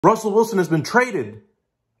Russell Wilson has been traded.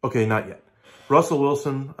 Okay, not yet. Russell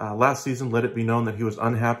Wilson, last season, let it be known that he was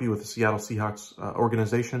unhappy with the Seattle Seahawks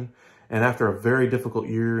organization. And after a very difficult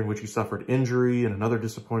year in which he suffered injury and another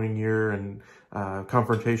disappointing year and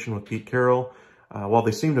confrontation with Pete Carroll, while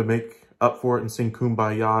they seemed to make up for it and sing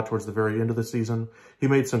Kumbaya towards the very end of the season, he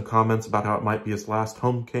made some comments about how it might be his last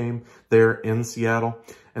home game there in Seattle.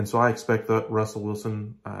 And so I expect the Russell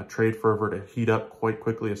Wilson trade fervor to heat up quite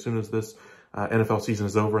quickly as soon as this NFL season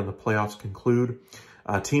is over and the playoffs conclude.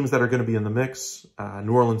 Teams that are going to be in the mix,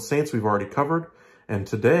 New Orleans Saints we've already covered, and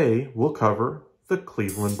today we'll cover the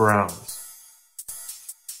Cleveland Browns.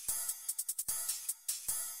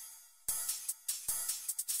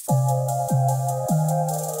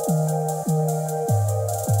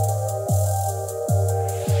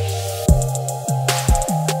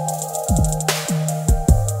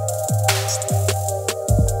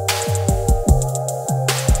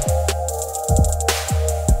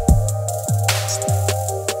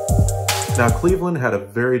 Now, Cleveland had a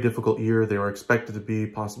very difficult year. They were expected to be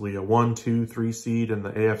possibly a 1, 2, 3 seed in the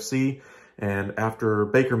AFC. And after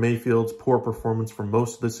Baker Mayfield's poor performance for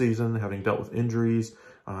most of the season, having dealt with injuries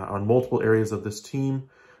on multiple areas of this team,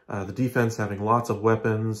 the defense having lots of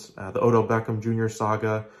weapons, the Odell Beckham Jr.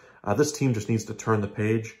 saga, this team just needs to turn the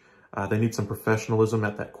page. They need some professionalism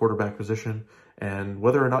at that quarterback position. And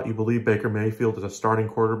whether or not you believe Baker Mayfield is a starting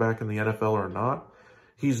quarterback in the NFL or not,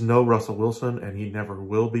 he's no Russell Wilson, and he never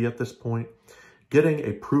will be at this point. Getting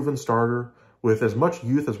a proven starter with as much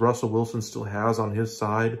youth as Russell Wilson still has on his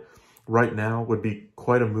side right now would be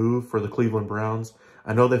quite a move for the Cleveland Browns.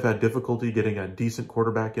 I know they've had difficulty getting a decent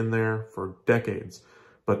quarterback in there for decades,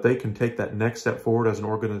 but they can take that next step forward as an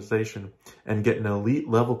organization and get an elite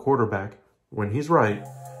level quarterback, when he's right,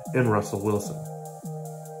 in Russell Wilson.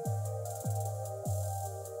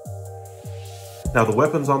 Now, the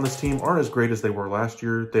weapons on this team aren't as great as they were last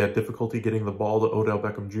year. They had difficulty getting the ball to Odell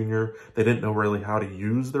Beckham Jr. They didn't know really how to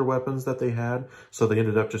use their weapons that they had, so they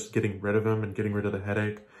ended up just getting rid of him and getting rid of the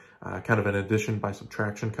headache. Kind of an addition by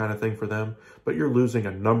subtraction kind of thing for them. But you're losing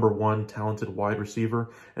a #1 talented wide receiver,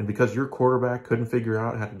 and because your quarterback couldn't figure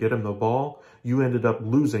out how to get him the ball, you ended up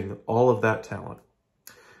losing all of that talent.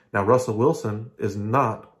 Now, Russell Wilson is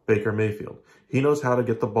not Baker Mayfield. He knows how to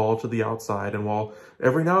get the ball to the outside, and while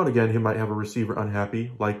every now and again he might have a receiver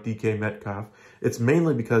unhappy, like DK Metcalf, it's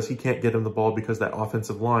mainly because he can't get him the ball because that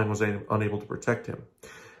offensive line was unable to protect him.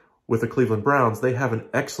 With the Cleveland Browns, they have an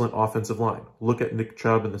excellent offensive line. Look at Nick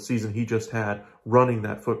Chubb and the season he just had running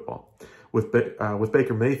that football. With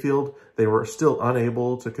Baker Mayfield, they were still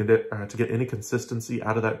unable to get any consistency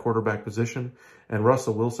out of that quarterback position, and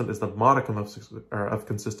Russell Wilson is the modicum of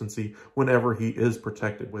consistency whenever he is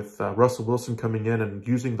protected. With Russell Wilson coming in and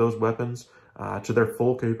using those weapons to their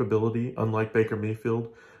full capability, unlike Baker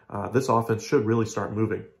Mayfield, this offense should really start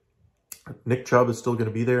moving. Nick Chubb is still going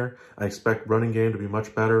to be there. I expect running game to be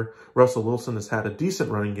much better. Russell Wilson has had a decent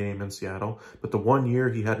running game in Seattle, but the one year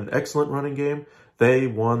he had an excellent running game, they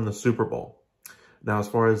won the Super Bowl. Now, as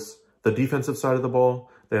far as the defensive side of the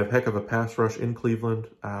ball, they have heck of a pass rush in Cleveland.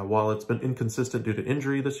 While it's been inconsistent due to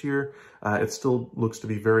injury this year, it still looks to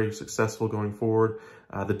be very successful going forward.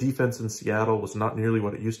 The defense in Seattle was not nearly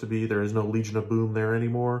what it used to be. There is no Legion of Boom there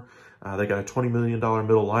anymore. They got a $20 million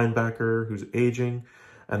middle linebacker who's aging,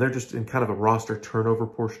 and they're just in kind of a roster turnover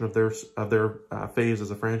portion of their phase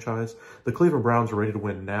as a franchise. The Cleveland Browns are ready to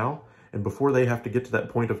win now, and before they have to get to that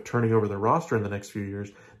point of turning over their roster in the next few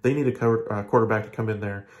years, they need a quarterback to come in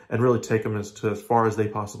there and really take them as far as they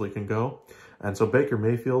possibly can go. And so Baker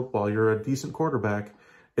Mayfield, while you're a decent quarterback,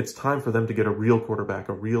 it's time for them to get a real quarterback,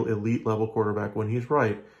 a real elite level quarterback when he's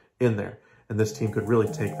right in there. And this team could really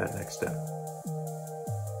take that next step.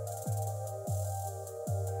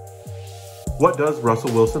 What does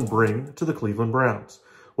Russell Wilson bring to the Cleveland Browns?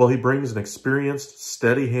 Well, he brings an experienced,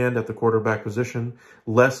 steady hand at the quarterback position,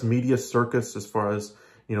 less media circus as far as,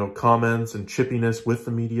 comments and chippiness with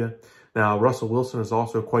the media. Now, Russell Wilson is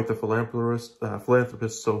also quite the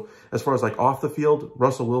philanthropist. So as far as like off the field,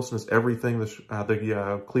 Russell Wilson is everything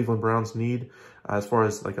the Cleveland Browns need as far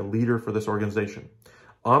as like a leader for this organization.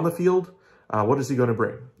 On the field, what is he going to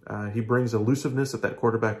bring? He brings elusiveness at that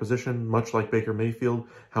quarterback position, much like Baker Mayfield.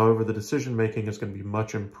 However, the decision-making is going to be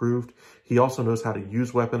much improved. He also knows how to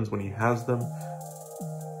use weapons when he has them.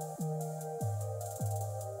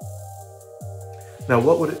 Now,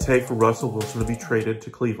 what would it take for Russell Wilson to be traded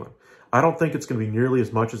to Cleveland? I don't think it's going to be nearly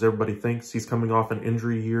as much as everybody thinks. He's coming off an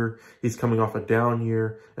injury year. He's coming off a down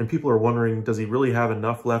year. And people are wondering, does he really have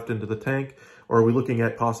enough left into the tank? Or are we looking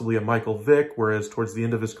at possibly a Michael Vick, whereas towards the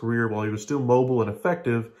end of his career, while he was still mobile and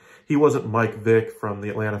effective, he wasn't Mike Vick from the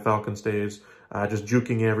Atlanta Falcons days just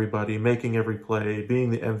juking everybody, making every play, being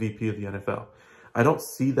the MVP of the NFL. I don't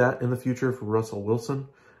see that in the future for Russell Wilson.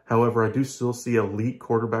 However, I do still see elite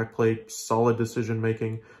quarterback play, solid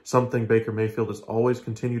decision-making, something Baker Mayfield has always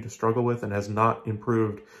continued to struggle with and has not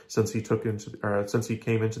improved since he came into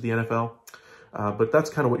the NFL. But that's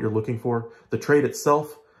kind of what you're looking for. The trade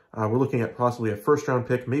itself, we're looking at possibly a first-round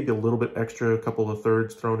pick, maybe a little bit extra, a couple of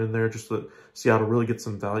thirds thrown in there, just so that Seattle really gets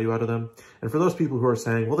some value out of them. And for those people who are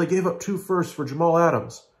saying, well, they gave up 2 firsts for Jamal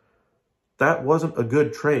Adams, that wasn't a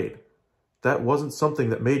good trade. That wasn't something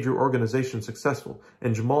that made your organization successful.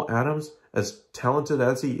 And Jamal Adams, as talented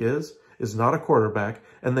as he is not a quarterback,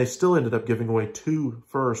 and they still ended up giving away 2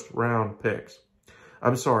 first-round picks.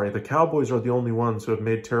 I'm sorry, the Cowboys are the only ones who have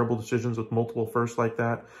made terrible decisions with multiple firsts like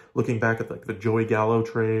that. Looking back at like the Joey Gallo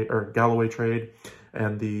trade or Galloway trade,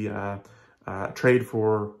 and the trade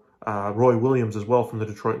for Roy Williams as well from the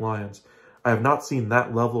Detroit Lions. I have not seen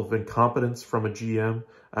that level of incompetence from a GM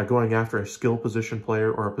going after a skill position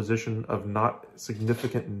player or a position of not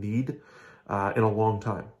significant need in a long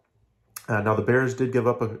time. Now, the Bears did give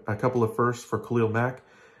up a couple of firsts for Khalil Mack,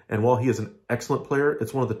 and while he is an excellent player,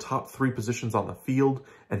 it's one of the top 3 positions on the field,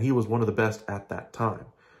 and he was one of the best at that time.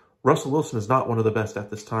 Russell Wilson is not one of the best at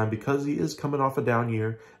this time because he is coming off a down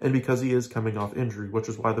year and because he is coming off injury, which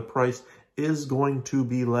is why the price is going to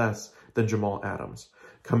be less than Jamal Adams.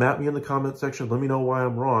 Come at me in the comment section. Let me know why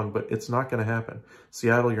I'm wrong, but it's not going to happen.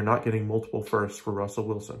 Seattle, you're not getting multiple firsts for Russell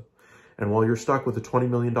Wilson. And while you're stuck with a $20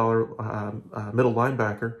 million middle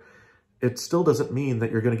linebacker, it still doesn't mean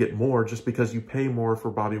that you're going to get more just because you pay more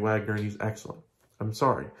for Bobby Wagner and he's excellent. I'm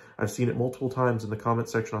sorry. I've seen it multiple times in the comment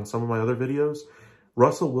section on some of my other videos.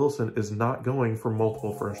 Russell Wilson is not going for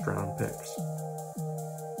multiple first-round picks.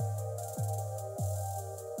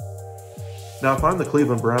 Now, if I'm the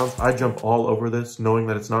Cleveland Browns, I jump all over this, knowing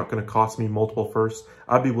that it's not going to cost me multiple firsts.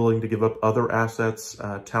 I'd be willing to give up other assets,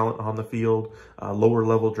 talent on the field,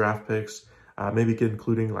 lower-level draft picks, maybe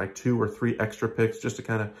including like 2 or 3 extra picks just to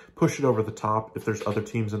kind of push it over the top if there's other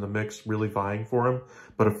teams in the mix really vying for him.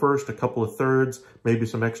 But a first, a couple of thirds, maybe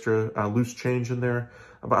some extra loose change in there,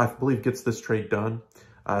 but I believe gets this trade done.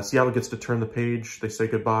 Seattle gets to turn the page. They say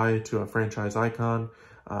goodbye to a franchise icon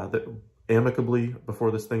that amicably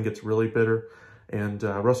before this thing gets really bitter, and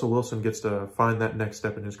Russell Wilson gets to find that next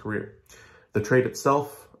step in his career. The trade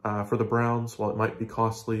itself for the Browns, while it might be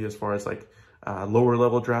costly as far as like lower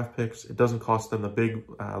level draft picks, it doesn't cost them the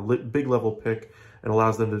big level pick and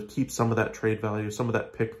allows them to keep some of that trade value, some of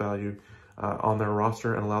that pick value on their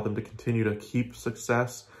roster and allow them to continue to keep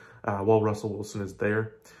success while Russell Wilson is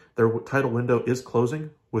there. Their title window is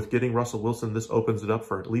closing. With getting Russell Wilson, this opens it up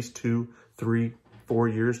for at least 2, 3, 4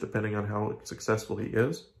 years, depending on how successful he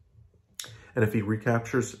is. And if he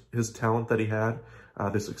recaptures his talent that he had,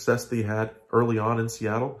 the success that he had early on in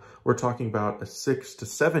Seattle, we're talking about a 6 to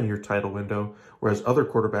 7 year title window, whereas other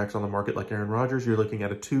quarterbacks on the market like Aaron Rodgers, you're looking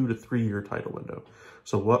at a 2 to 3 year title window.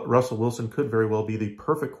 So what Russell Wilson could very well be the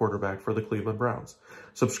perfect quarterback for the Cleveland Browns.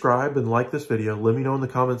 Subscribe and like this video. Let me know in the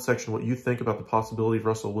comments section what you think about the possibility of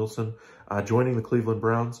Russell Wilson joining the Cleveland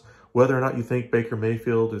Browns. Whether or not you think Baker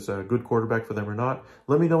Mayfield is a good quarterback for them or not,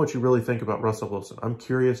 let me know what you really think about Russell Wilson. I'm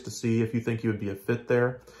curious to see if you think he would be a fit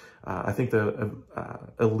there. I think the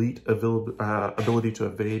elite ability to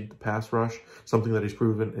evade the pass rush, something that he's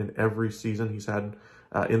proven in every season he's had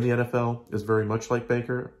in the NFL, is very much like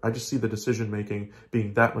Baker. I just see the decision-making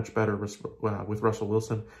being that much better with Russell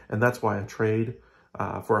Wilson, and that's why a trade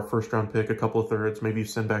for a first-round pick, a couple of thirds, maybe you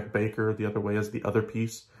send back Baker the other way as the other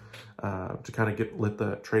piece, to kind of let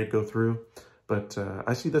the trade go through. But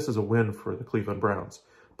I see this as a win for the Cleveland Browns,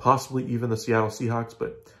 possibly even the Seattle Seahawks,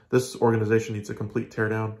 but this organization needs a complete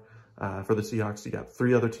teardown. For the Seahawks, you got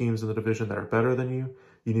 3 other teams in the division that are better than you.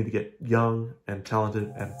 You need to get young and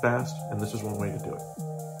talented and fast, and this is one way to do it.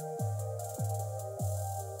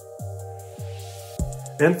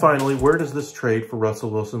 And finally, where does this trade for Russell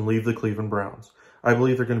Wilson leave the Cleveland Browns? I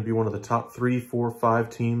believe they're going to be one of the top 3, 4, 5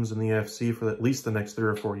 teams in the AFC for at least the next 3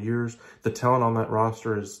 or 4 years. The talent on that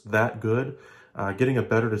roster is that good. Getting a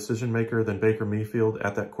better decision maker than Baker Mayfield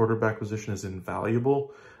at that quarterback position is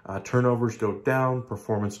invaluable. Turnovers go down,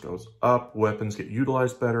 performance goes up, weapons get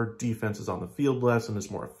utilized better, defense is on the field less and is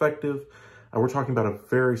more effective. We're talking about a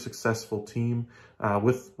very successful team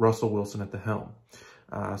with Russell Wilson at the helm.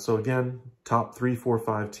 So again, top 3, 4,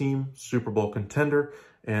 5 team, Super Bowl contender,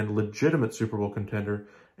 and legitimate Super Bowl contender.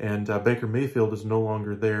 And Baker Mayfield is no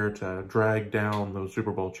longer there to drag down those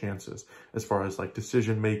Super Bowl chances as far as like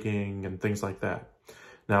decision-making and things like that.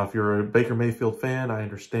 Now, if you're a Baker Mayfield fan, I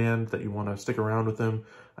understand that you want to stick around with him,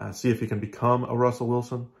 see if he can become a Russell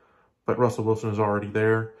Wilson. But Russell Wilson is already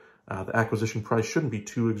there. The acquisition price shouldn't be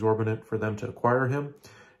too exorbitant for them to acquire him.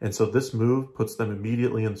 And so this move puts them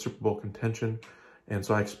immediately in Super Bowl contention. And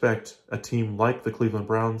so I expect a team like the Cleveland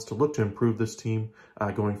Browns to look to improve this team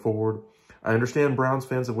going forward. I understand Browns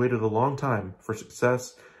fans have waited a long time for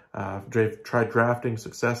success. They've tried drafting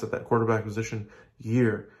success at that quarterback position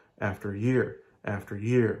year after year after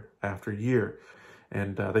year after year.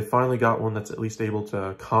 And they finally got one that's at least able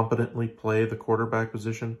to competently play the quarterback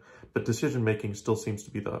position. But decision-making still seems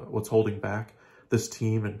to be what's holding back this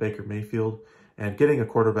team and Baker Mayfield. And getting a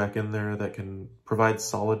quarterback in there that can provide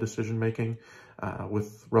solid decision-making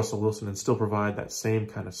with Russell Wilson and still provide that same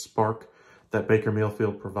kind of spark that Baker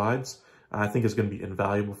Mayfield provides, I think is going to be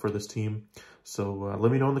invaluable for this team. So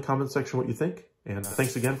let me know in the comment section what you think. And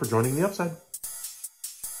thanks again for joining the Upside.